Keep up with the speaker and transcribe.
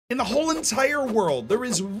In the whole entire world, there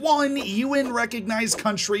is one UN-recognized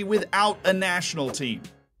country without a national team.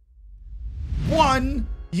 One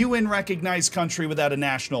UN-recognized country without a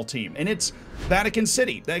national team, and it's Vatican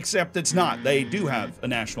City, except it's not. They do have a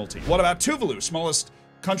national team. What about Tuvalu, smallest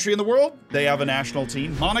country in the world? They have a national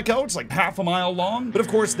team. Monaco, it's like half a mile long, but of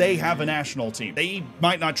course they have a national team. They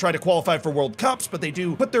might not try to qualify for World Cups, but they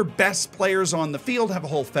do put their best players on the field, have a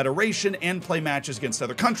whole federation, and play matches against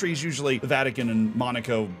other countries. Usually the Vatican and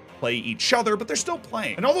Monaco play each other, but they're still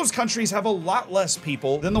playing. And all those countries have a lot less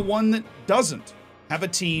people than the one that doesn't have a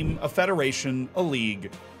team, a federation, a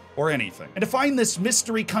league, or anything. And to find this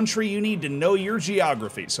mystery country, you need to know your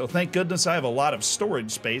geography. So thank goodness I have a lot of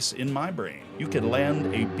storage space in my brain. You could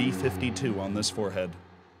land a B-52 on this forehead.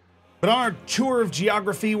 But on our tour of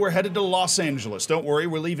geography, we're headed to Los Angeles. Don't worry,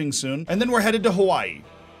 we're leaving soon. And then we're headed to Hawaii.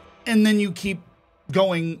 And then you keep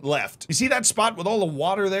going left. You see that spot with all the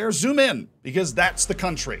water there? Zoom in, because that's the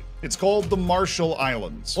country. It's called the Marshall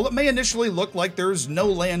Islands. While it may initially look like there's no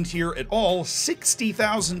land here at all,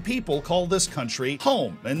 60,000 people call this country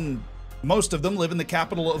home, and most of them live in the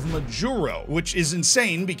capital of Majuro, which is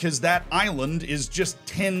insane because that island is just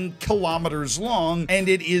 10 kilometers long, and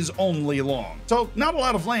it is only long. So not a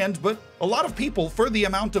lot of land, but a lot of people for the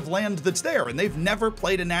amount of land that's there, and they've never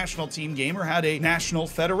played a national team game or had a national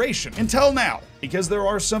federation. Until now, because there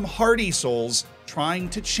are some hardy souls trying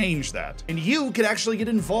to change that. And you could actually get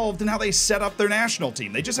involved in how they set up their national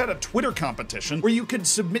team. They just had a Twitter competition where you could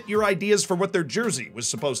submit your ideas for what their jersey was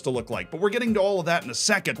supposed to look like, but we're getting to all of that in a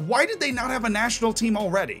second. Why did they not have a national team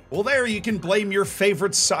already? Well, there you can blame your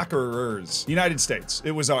favorite soccerers. United States.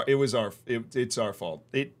 It's our fault.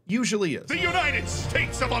 It usually is. The United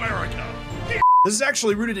States of America. This is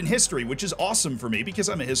actually rooted in history, which is awesome for me because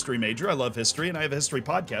I'm a history major. I love history, and I have a history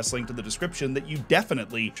podcast linked in the description that you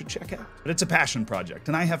definitely should check out. But it's a passion project,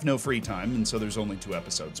 and I have no free time, and so there's only 2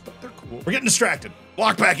 episodes, but they're cool. We're getting distracted.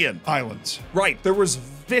 Walk back in. Islands. Right, there was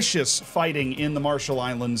vicious fighting in the Marshall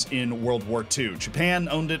Islands in World War II. Japan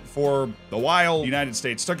owned it for a while. The United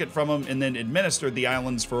States took it from them and then administered the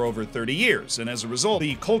islands for over 30 years. And as a result,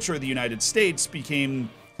 the culture of the United States became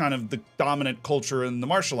kind of the dominant culture in the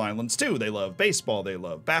Marshall Islands too. They love baseball, they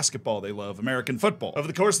love basketball, they love American football. Over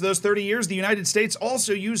the course of those 30 years, the United States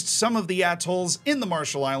also used some of the atolls in the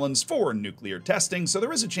Marshall Islands for nuclear testing, so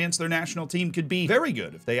there is a chance their national team could be very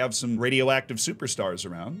good if they have some radioactive superstars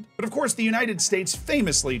around. But of course, the United States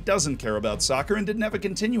famously doesn't care about soccer and didn't have a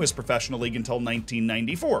continuous professional league until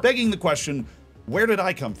 1994, begging the question, where did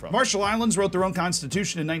I come from? Marshall Islands wrote their own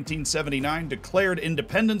constitution in 1979, declared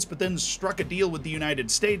independence, but then struck a deal with the United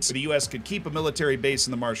States so the US could keep a military base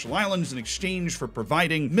in the Marshall Islands in exchange for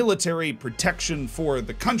providing military protection for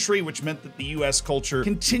the country, which meant that the US culture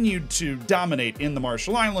continued to dominate in the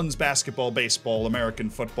Marshall Islands: basketball, baseball, American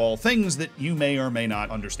football, things that you may or may not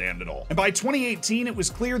understand at all. And by 2018, it was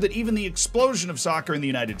clear that even the explosion of soccer in the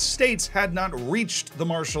United States had not reached the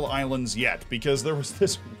Marshall Islands yet, because there was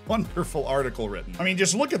this wonderful article written. I mean,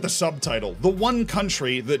 just look at the subtitle, "The One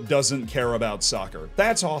Country That Doesn't Care About Soccer."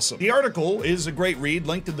 That's awesome. The article is a great read,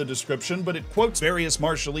 linked in the description, but it quotes various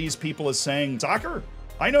Marshallese people as saying, "Soccer?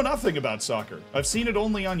 I know nothing about soccer. I've seen it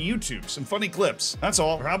only on YouTube, some funny clips. That's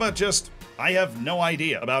all." Or how about just, "I have no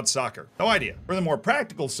idea about soccer." No idea. For the more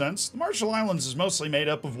practical sense, the Marshall Islands is mostly made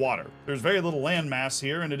up of water. There's very little land mass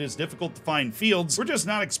here, and it is difficult to find fields. We're just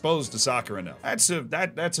not exposed to soccer enough. That's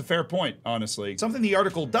a fair point, honestly. Something the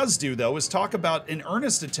article does do, though, is talk about an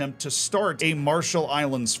earnest attempt to start a Marshall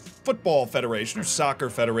Islands Football Federation, or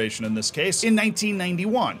Soccer Federation in this case, in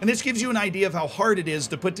 1991. And this gives you an idea of how hard it is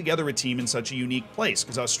to put together a team in such a unique place,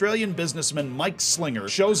 because Australian businessman Mike Slinger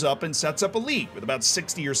shows up and sets up a league with about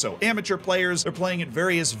 60 or so amateur players. They're playing at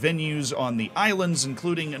various venues on the islands,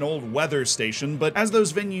 including an old weather station, but as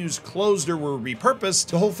those venues closed or were repurposed,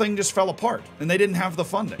 the whole thing just fell apart, and they didn't have the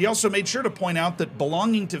funding. He also made sure to point out that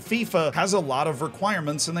belonging to FIFA has a lot of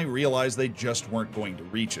requirements, and they realized they just weren't going to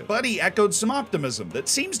reach it. But he echoed some optimism that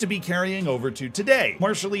seems to be carrying over to today.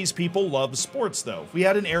 Marshallese people love sports, though. If we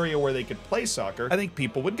had an area where they could play soccer, I think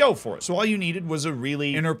people would go for it. So all you needed was a really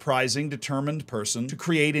enterprising, determined person to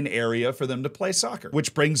create an area for them to play soccer,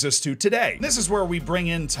 which brings us to today. This is where we bring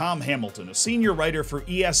in Tom Hamilton, a senior writer for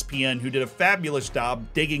ESPN who did a fabulous job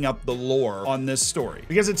digging up the lore on this story.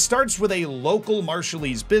 Because it starts with a local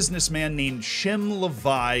Marshallese businessman named Shim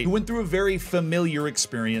Levi, who went through a very familiar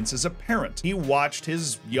experience as a parent. He watched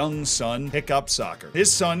his young son pick up soccer.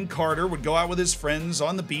 His son, Carter, would go out with his friends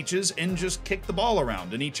on the beaches and just kick the ball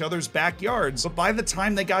around in each other's backyards. But by the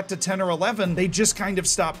time they got to 10 or 11, they just kind kind of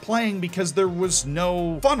stopped playing because there was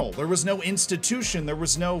no funnel, there was no institution, there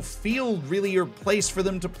was no field really or place for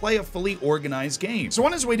them to play a fully organized game. So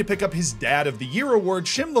on his way to pick up his Dad of the Year award,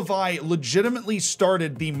 Shim Levi legitimately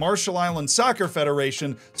started the Marshall Islands Soccer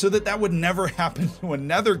Federation so that would never happen to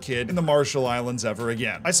another kid in the Marshall Islands ever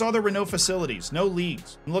again. I saw there were no facilities, no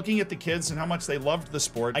leagues. And looking at the kids and how much they loved the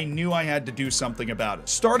sport, I knew I had to do something about it.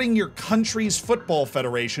 Starting your country's football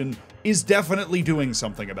federation is definitely doing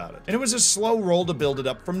something about it. And it was a slow roll to build it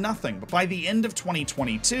up from nothing. But by the end of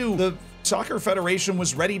 2022, the Soccer Federation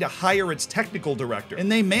was ready to hire its technical director,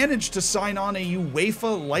 and they managed to sign on a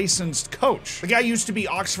UEFA licensed coach. The guy used to be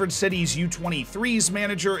Oxford City's U23's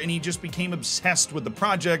manager, and he just became obsessed with the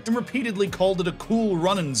project and repeatedly called it a cool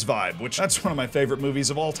run-ins vibe, which that's one of my favorite movies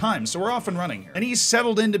of all time, so we're off and running here. And he's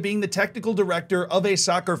settled into being the technical director of a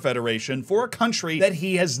soccer federation for a country that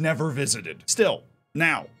he has never visited. Still,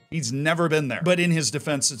 now. He's never been there. But in his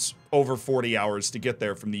defense, it's over 40 hours to get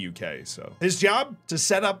there from the UK, so. His job? To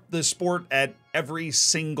set up the sport at every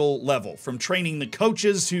single level, from training the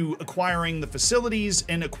coaches to acquiring the facilities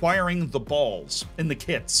and acquiring the balls and the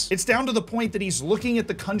kits. It's down to the point that he's looking at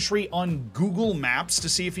the country on Google Maps to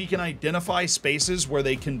see if he can identify spaces where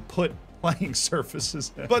they can put playing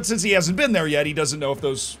surfaces. But since he hasn't been there yet, he doesn't know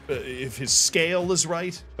if his scale is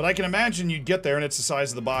right. But I can imagine you'd get there and it's the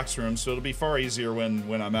size of the box room, so it'll be far easier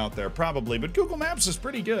when I'm out there, probably. But Google Maps is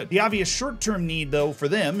pretty good. The obvious short-term need, though, for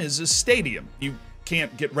them is a stadium. You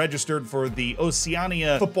can't get registered for the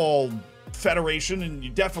Oceania Football Federation, and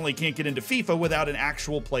you definitely can't get into FIFA without an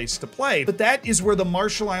actual place to play. But that is where the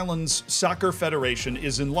Marshall Islands Soccer Federation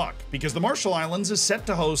is in luck, because the Marshall Islands is set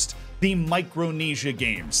to host the Micronesia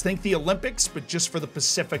Games. Think the Olympics, but just for the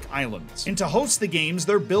Pacific Islands. And to host the games,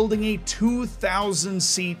 they're building a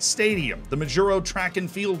 2,000-seat stadium, the Majuro Track and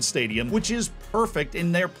Field Stadium, which is perfect,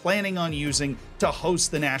 and they're planning on using to host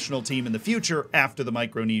the national team in the future after the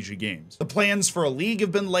Micronesia Games. The plans for a league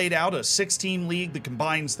have been laid out, a 6-team league that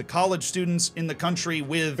combines the college students in the country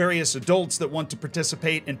with various adults that want to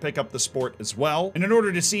participate and pick up the sport as well. And in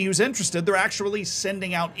order to see who's interested, they're actually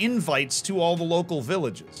sending out invites to all the local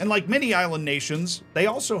villages. And like many island nations, they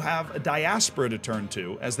also have a diaspora to turn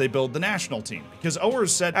to as they build the national team. Because Owers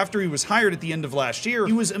said after he was hired at the end of last year,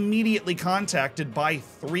 he was immediately contacted by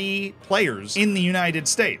 3 players in the United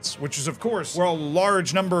States, which is of course where a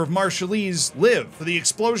large number of Marshallese live. For the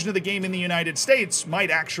explosion of the game in the United States might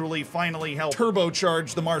actually finally help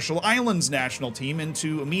turbocharge the Marshall Islands national team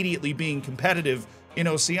into immediately being competitive in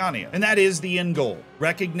Oceania. And that is the end goal.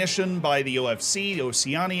 Recognition by the OFC,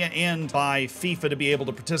 Oceania, and by FIFA to be able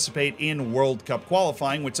to participate in World Cup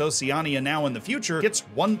qualifying, which Oceania now in the future gets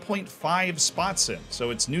 1.5 spots in. So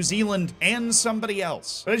it's New Zealand and somebody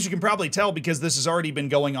else. But as you can probably tell, because this has already been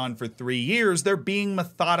going on for 3 years, they're being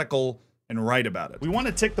methodical and right about it. We want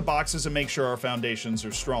to tick the boxes and make sure our foundations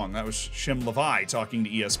are strong. That was Shim Levi talking to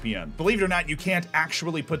ESPN. Believe it or not, you can't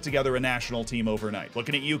actually put together a national team overnight.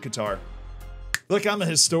 Looking at you, Qatar. Look, I'm a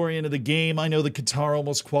historian of the game. I know that Qatar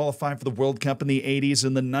almost qualified for the World Cup in the 80s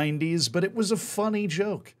and the 90s, but it was a funny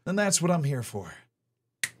joke, and that's what I'm here for.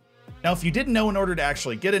 Now, if you didn't know, in order to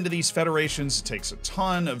actually get into these federations, it takes a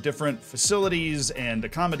ton of different facilities and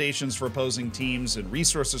accommodations for opposing teams and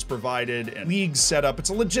resources provided and leagues set up. It's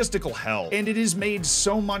a logistical hell. And it is made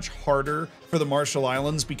so much harder for the Marshall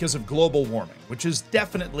Islands because of global warming, which is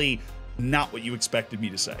definitely not what you expected me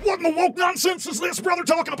to say. What in the woke nonsense is this brother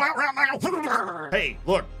talking about right now? Hey,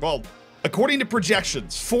 look, well, according to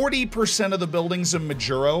projections, 40% of the buildings in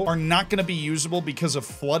Majuro are not going to be usable because of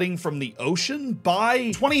flooding from the ocean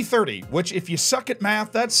by 2030, which if you suck at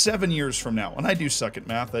math, that's 7 years from now. And I do suck at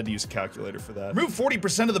math, I'd use a calculator for that. Remove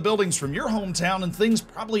 40% of the buildings from your hometown and things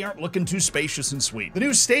probably aren't looking too spacious and sweet. The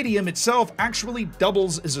new stadium itself actually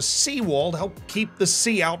doubles as a seawall to help keep the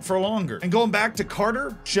sea out for longer. And going back to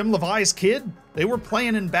Carter, Shim Levi's kid, they were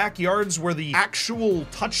playing in backyards where the actual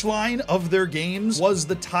touchline of their games was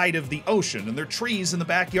the tide of the ocean, and their trees in the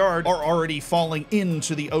backyard are already falling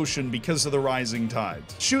into the ocean because of the rising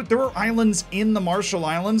tides. Shoot, there are islands in the Marshall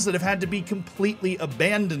Islands that have had to be completely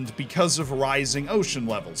abandoned because of rising ocean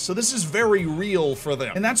levels. So this is very real for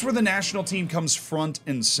them. And that's where the national team comes front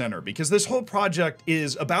and center, because this whole project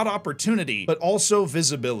is about opportunity, but also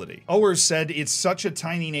visibility. Owers said it's such a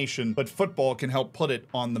tiny nation, but football can help put it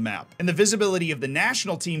on the map. And the visibility of the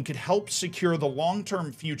national team could help secure the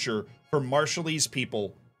long-term future for Marshallese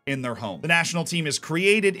people in their home. The national team is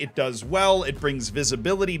created, it does well, it brings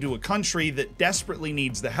visibility to a country that desperately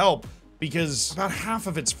needs the help, because about half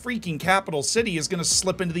of its freaking capital city is going to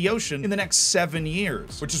slip into the ocean in the next 7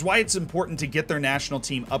 years, which is why it's important to get their national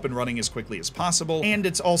team up and running as quickly as possible. And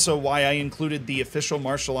it's also why I included the official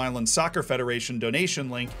Marshall Islands Soccer Federation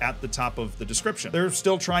donation link at the top of the description. They're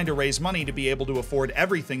still trying to raise money to be able to afford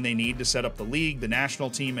everything they need to set up the league, the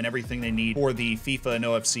national team, and everything they need for the FIFA and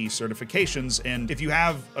OFC certifications. And if you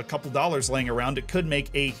have a couple dollars laying around, it could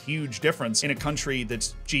make a huge difference in a country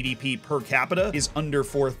that's GDP per capita is under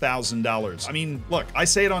 $4,000. I mean, look, I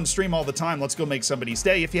say it on stream all the time, let's go make somebody's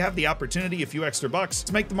day. If you have the opportunity, a few extra bucks,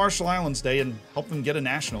 to make the Marshall Islands Day and help them get a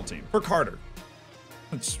national team. For Carter.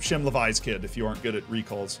 It's Shem Levi's kid, if you aren't good at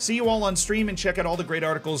recalls. See you all on stream, and check out all the great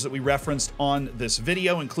articles that we referenced on this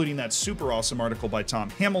video, including that super awesome article by Tom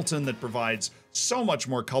Hamilton that provides so much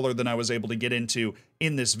more color than I was able to get into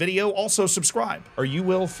in this video. Also, subscribe, or you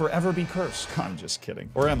will forever be cursed. I'm just kidding.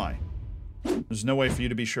 Or am I? There's no way for you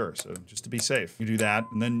to be sure, so just to be safe, you do that,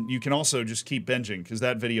 and then you can also just keep binging, because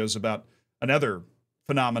that video is about another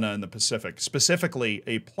phenomena in the Pacific, specifically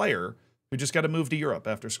a player who just got to move to Europe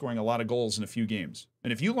after scoring a lot of goals in a few games.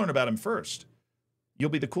 And if you learn about him first, you'll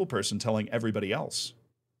be the cool person telling everybody else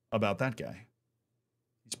about that guy.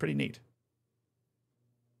 He's pretty neat.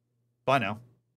 Bye now.